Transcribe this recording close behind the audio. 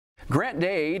Grant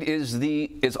Dade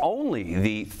is only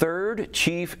the third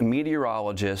chief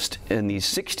meteorologist in the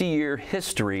 60-year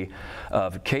history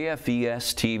of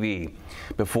KFVS TV.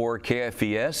 Before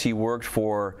KFVS, he worked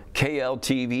for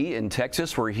KLTV in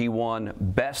Texas, where he won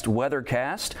Best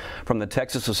Weathercast from the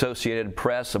Texas Associated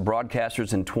Press of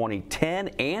Broadcasters in 2010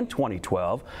 and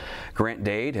 2012. Grant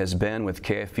Dade has been with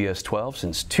KFVS 12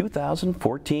 since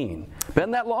 2014.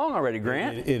 Been that long already,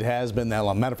 Grant? It has been that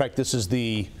long. Matter of fact, this is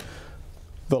the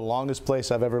longest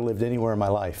place I've ever lived anywhere in my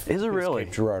life. Is it really?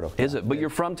 Cape Girardeau. Is it? But you're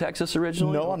from Texas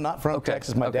originally? No, I'm not from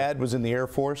Texas. My dad was in the Air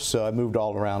Force, so I moved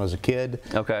all around as a kid.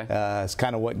 Okay. It's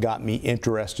kind of what got me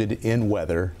interested in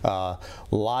weather. A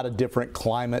lot of different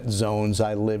climate zones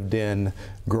I lived in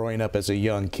growing up as a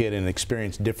young kid and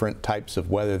experienced different types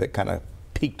of weather that kind of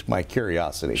piqued my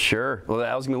curiosity. Sure. Well,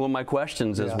 that was gonna be one of my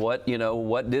questions. Is what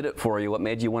did it for you? What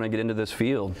made you want to get into this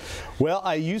field? Well,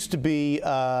 I used to be.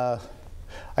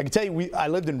 I can tell you, I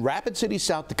lived in Rapid City,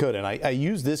 South Dakota, and I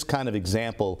use this kind of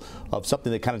example of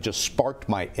something that kind of just sparked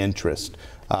my interest.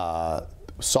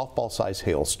 Softball-sized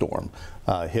hailstorm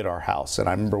hit our house, and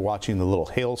I remember watching the little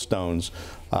hailstones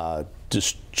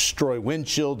destroy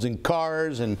windshields and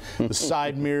cars, and the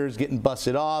side mirrors getting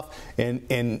busted off, and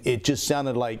it just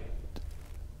sounded like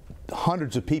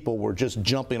hundreds of people were just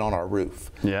jumping on our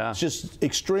roof. Yeah. It's just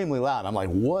extremely loud. I'm like,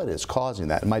 what is causing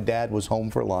that? And my dad was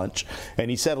home for lunch, and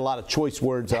he said a lot of choice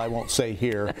words that I won't say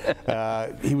here.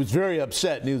 He was very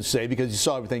upset, needless to say, because he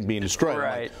saw everything being destroyed.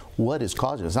 Right. I'm like, what is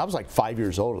causing this? And I was like 5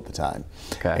 years old at the time.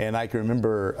 Okay. And I can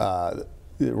remember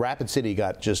Rapid City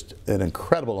got just an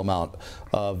incredible amount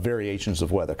of variations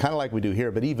of weather, kind of like we do here,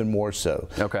 but even more so.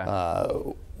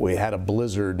 Okay. We had a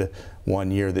blizzard one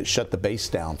year that shut the base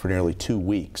down for nearly 2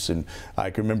 weeks, and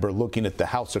I can remember looking at the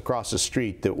house across the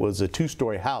street that was a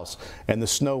 2-story house, and the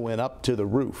snow went up to the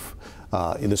roof,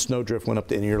 and the snowdrift went up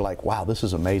to, and you're like, wow, this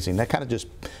is amazing. That kind of just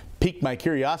piqued my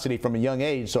curiosity from a young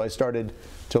age, so I started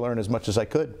to learn as much as I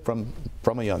could from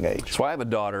a young age. So I have a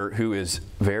daughter who is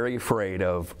very afraid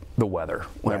of the weather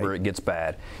whenever it gets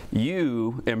bad.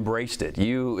 You embraced it.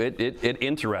 It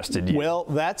interested you. Well,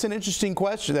 that's an interesting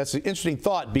question. That's an interesting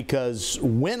thought, because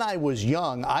when I was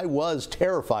young, I was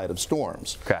terrified of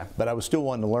storms. Okay. But I was still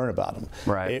wanting to learn about them.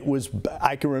 Right.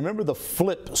 I can remember the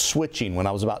flip switching when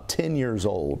I was about 10 years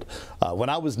old. When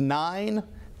I was 9,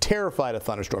 terrified of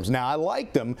thunderstorms. Now, I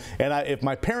liked them, and if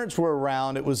my parents were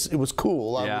around, it was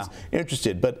cool. I was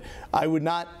interested, but I would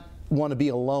not want to be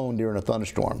alone during a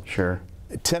thunderstorm. Sure.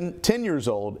 10 years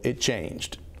old, it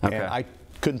changed. Okay. And I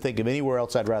couldn't think of anywhere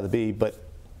else I'd rather be but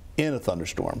in a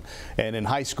thunderstorm. And in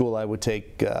high school, I would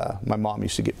take, my mom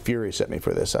used to get furious at me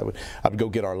for this. I would go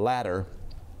get our ladder,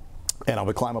 and I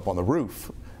would climb up on the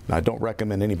roof. Now, I don't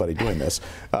recommend anybody doing this,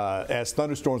 as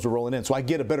thunderstorms were rolling in. So I'd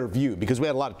get a better view, because we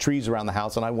had a lot of trees around the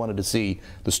house, and I wanted to see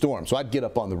the storm. So I'd get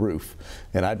up on the roof,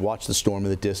 and I'd watch the storm in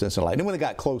the distance and light. And when it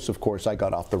got close, of course, I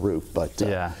got off the roof. But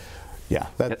yeah,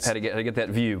 that's had to get that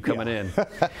view coming in.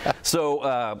 So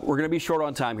we're going to be short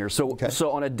on time here. So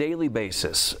so on a daily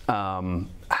basis,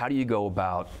 how do you go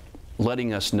about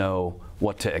letting us know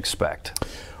what to expect?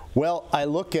 Well, I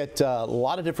look at a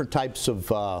lot of different types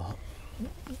of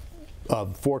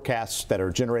forecasts that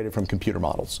are generated from computer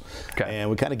models. Okay. And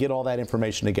we kind of get all that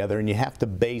information together, and you have to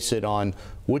base it on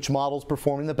which model's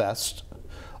performing the best,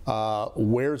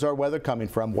 where's our weather coming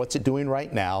from, what's it doing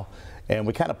right now, and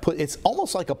we kind of it's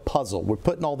almost like a puzzle. We're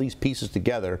putting all these pieces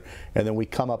together, and then we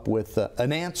come up with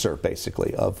an answer,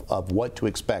 basically, of what to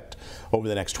expect over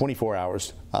the next 24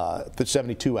 hours,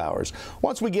 72 hours.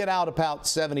 Once we get out about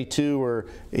 72, or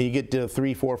you get to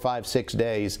 3, 4, 5, 6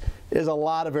 days, there's a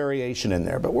lot of variation in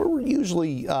there, but we're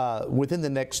usually within the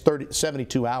next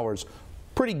 72 hours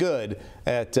pretty good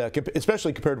at,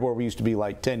 especially compared to where we used to be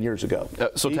like 10 years ago.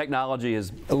 So technology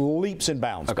is leaps and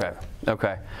bounds. Okay.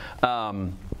 Okay.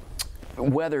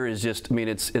 Weather is just, I mean,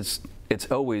 it's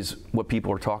always what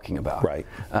people are talking about. Right.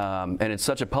 And it's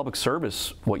such a public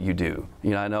service what you do.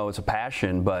 You know, I know it's a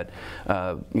passion, but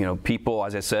you know, people,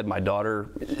 as I said, my daughter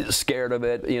is scared of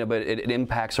it, you know, but it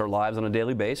impacts our lives on a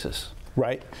daily basis.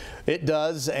 Right. It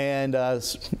does, and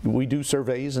we do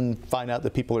surveys and find out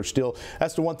that people are still,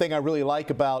 that's the one thing I really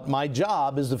like about my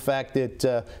job, is the fact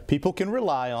that people can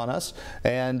rely on us,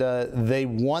 and they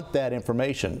want that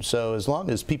information. So as long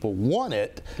as people want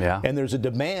it, and there's a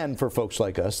demand for folks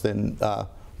like us, then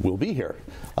we'll be here.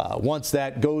 Once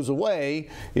that goes away,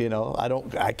 you know,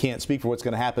 I can't speak for what's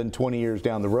going to happen 20 years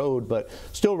down the road, but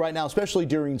still right now, especially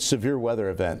during severe weather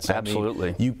events. Absolutely.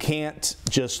 I mean, you can't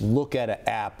just look at an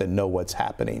app and know what's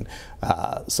happening.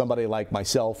 Somebody like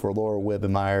myself or Laura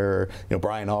Wibbenmeyer or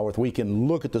Brian Hallworth, we can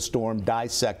look at the storm,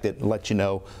 dissect it, and let you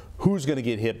know who's going to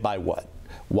get hit by what.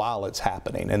 while it's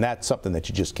happening, and that's something that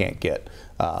you just can't get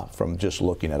from just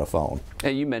looking at a phone.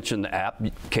 And you mentioned the app.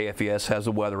 KFVS has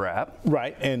a weather app.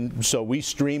 Right, and so we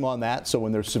stream on that, so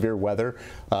when there's severe weather,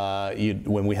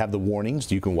 when we have the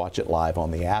warnings, you can watch it live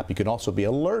on the app. You can also be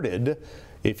alerted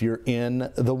if you're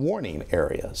in the warning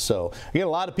area. So you get a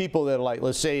lot of people that are like,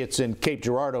 let's say it's in Cape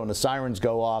Girardeau and the sirens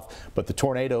go off, but the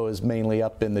tornado is mainly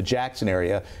up in the Jackson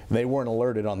area, and they weren't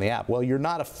alerted on the app. Well, you're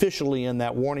not officially in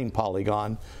that warning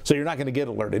polygon, so you're not going to get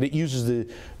alerted. It uses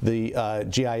the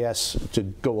GIS to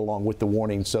go along with the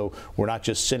warning, so we're not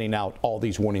just sending out all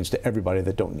these warnings to everybody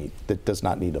that does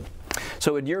not need them.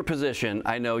 So in your position,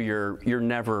 I know you're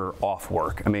never off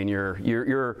work. I mean,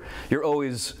 you're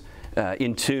always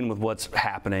in tune with what's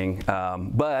happening.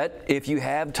 But if you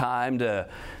have time to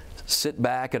sit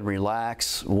back and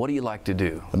relax, what do you like to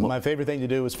do? My favorite thing to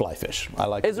do is fly fish. I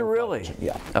like. Is it really?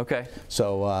 Yeah. Okay.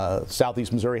 So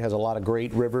Southeast Missouri has a lot of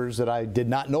great rivers that I did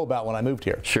not know about when I moved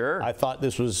here. Sure. I thought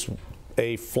this was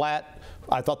a flat.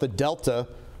 I thought the Delta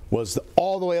was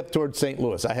all the way up towards St.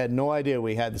 Louis. I had no idea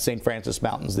we had the St. Francis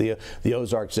Mountains, the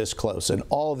Ozarks this close, and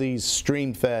all these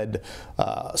stream-fed,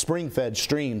 spring-fed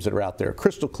streams that are out there,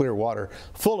 crystal clear water,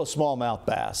 full of smallmouth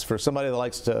bass. For somebody that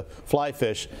likes to fly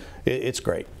fish, it's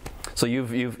great. So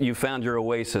you've found your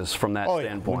oasis from that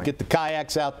standpoint. We get the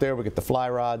kayaks out there, we get the fly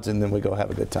rods, and then we go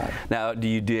have a good time. Now, is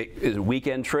it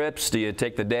weekend trips? Do you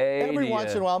take the day? Every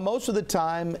once in a while. Most of the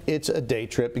time, it's a day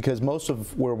trip because most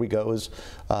of where we go is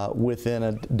within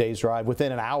a day's drive,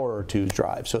 within an hour or two's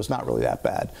drive. So it's not really that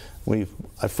bad.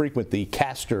 I frequent the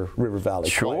Castor River Valley.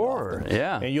 Sure.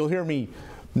 Yeah. And you'll hear me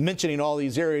mentioning all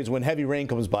these areas when heavy rain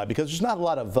comes by because there's not a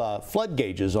lot of flood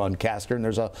gauges on Castor, and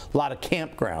there's a lot of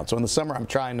campgrounds. So in the summer, I'm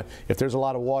trying to, if there's a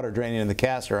lot of water draining in the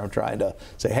Castor, I'm trying to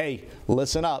say, hey,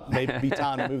 listen up, maybe be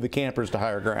time to move the campers to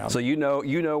higher ground. So you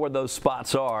know where those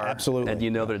spots are. Absolutely. And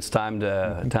you know that it's time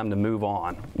to move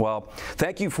on. Well,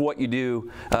 thank you for what you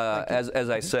do. As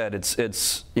I said,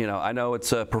 it's I know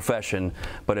it's a profession,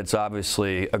 but it's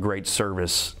obviously a great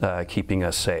service keeping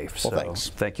us safe. Well, so thanks.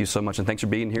 Thank you so much, and thanks for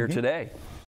being here today.